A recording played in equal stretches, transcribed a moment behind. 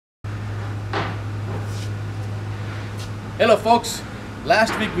Hello folks,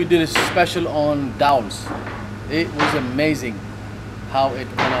 last week we did a special on dowels. It was amazing how it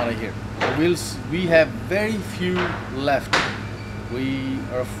went out of here. We have very few left. We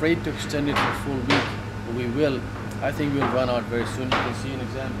are afraid to extend it for a full week, but we will. I think we'll run out very soon. You can see an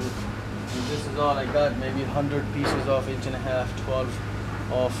example. And this is all I got, maybe 100 pieces of 1.5 12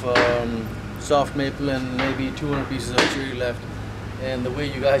 of soft maple and maybe 200 pieces of cherry left. And the way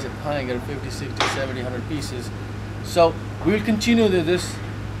you guys are buying it, 50, 60, 70, 100 pieces. So we'll continue this.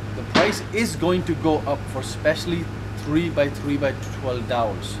 The price is going to go up for especially 3x3x12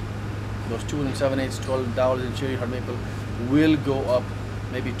 dowels. Those 2 7/8 12 dowels in cherry hard maple will go up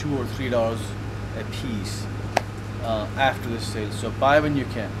maybe $2 or $3 a piece after this sale. So buy when you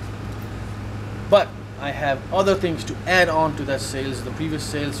can. But I have other things to add on to that sales. The previous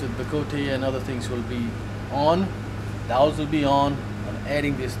sales with Bacote and other things will be on. Dowels will be on. I'm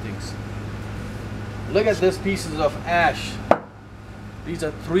adding these things. Look at these pieces of ash. These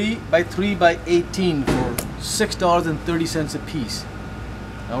are 3x3x18 for $6.30 a piece.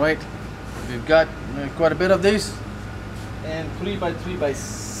 Alright, we've got quite a bit of these. And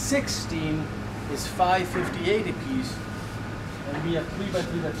 3x3x16 is $5.58 a piece. And we have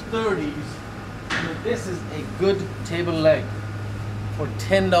 3x3x30s. And this is a good table leg for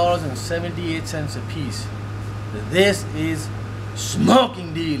 $10.78 a piece. This is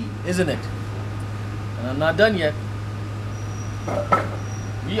smoking deal, isn't it? And I'm not done yet.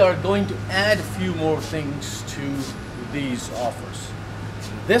 We are going to add a few more things to these offers.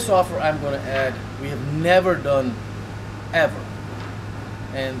 This offer I'm going to add, we have never done ever.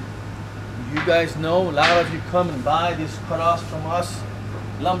 And you guys know, a lot of you come and buy these cutoffs from us,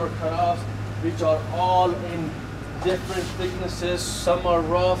 lumber cutoffs, which are all in different thicknesses. Some are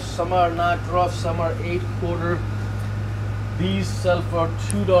rough, some are not rough, some are 8/4. These sell for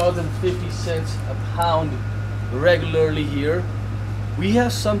 $2.50 a pound regularly here. We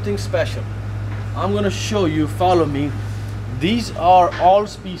have something special. I'm going to show you, follow me. These are all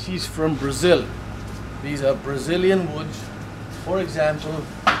species from Brazil. These are Brazilian woods. For example,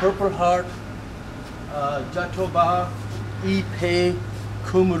 Purple Heart, Jatoba, Ipe,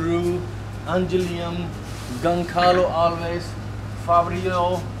 Kumuru, Angelium, Giancarlo Alves,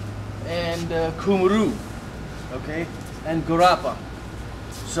 Fabrio, and Kumuru. Okay? And Gurapa.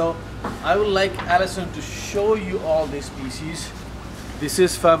 So I would like Alison to show you all these species. This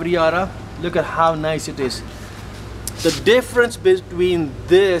is Fabriara. Look at how nice it is. The difference between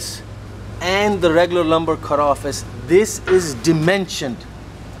this and the regular lumber cutoff is this is dimensioned.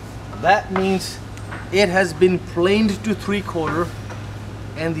 That means it has been planed to 3/4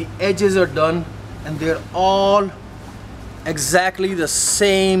 and the edges are done and they're all exactly the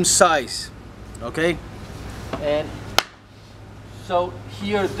same size. Okay? And so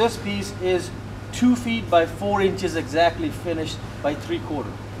here, this piece is 2 feet by 4 inches exactly finished by 3/4.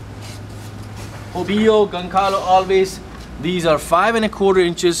 Hobio, Giancarlo Alves, these are 5 1/4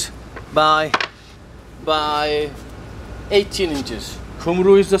 inches by 18 inches.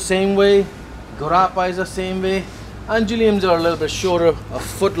 Kumru is the same way. Gurapa is the same way. Angeliums are a little bit shorter, a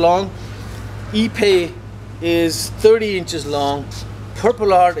foot long. Ipe is 30 inches long.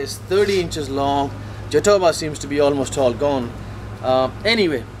 Purple Heart is 30 inches long. Jatoba seems to be almost all gone.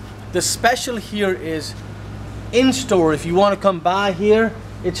 Anyway, the special here is in store. If you want to come by here,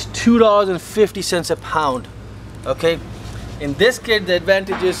 it's $2.50 a pound. Okay, in this case the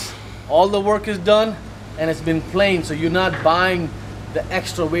advantage is all the work is done and it's been planed, so you're not buying the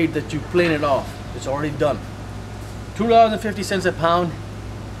extra weight that you plane it off. It's already done. $2.50 a pound,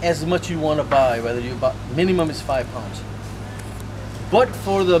 as much you want to buy, whether you buy, minimum is 5 pounds. But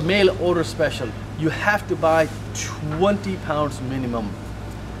for the mail order special, you have to buy 20 pounds minimum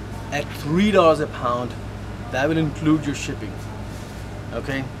at $3 a pound. That will include your shipping.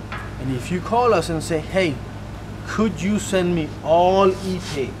 Okay? And if you call us and say, hey, could you send me all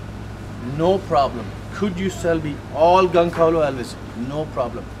Ipe? No problem. Could you sell me all Giancarlo Alves? No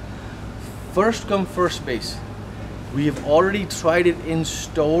problem. First come, first base. We have already tried it in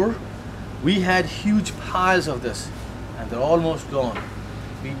store. We had huge piles of this and they're almost gone.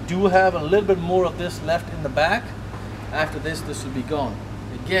 We do have a little bit more of this left in the back. After this will be gone.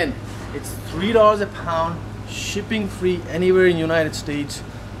 Again, it's $3 a pound, shipping free anywhere in the United States.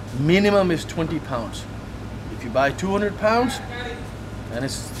 Minimum is 20 pounds. If you buy 200 pounds, then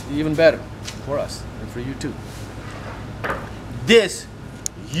it's even better for us and for you too. This,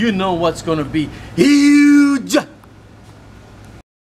 you know what's going to be huge.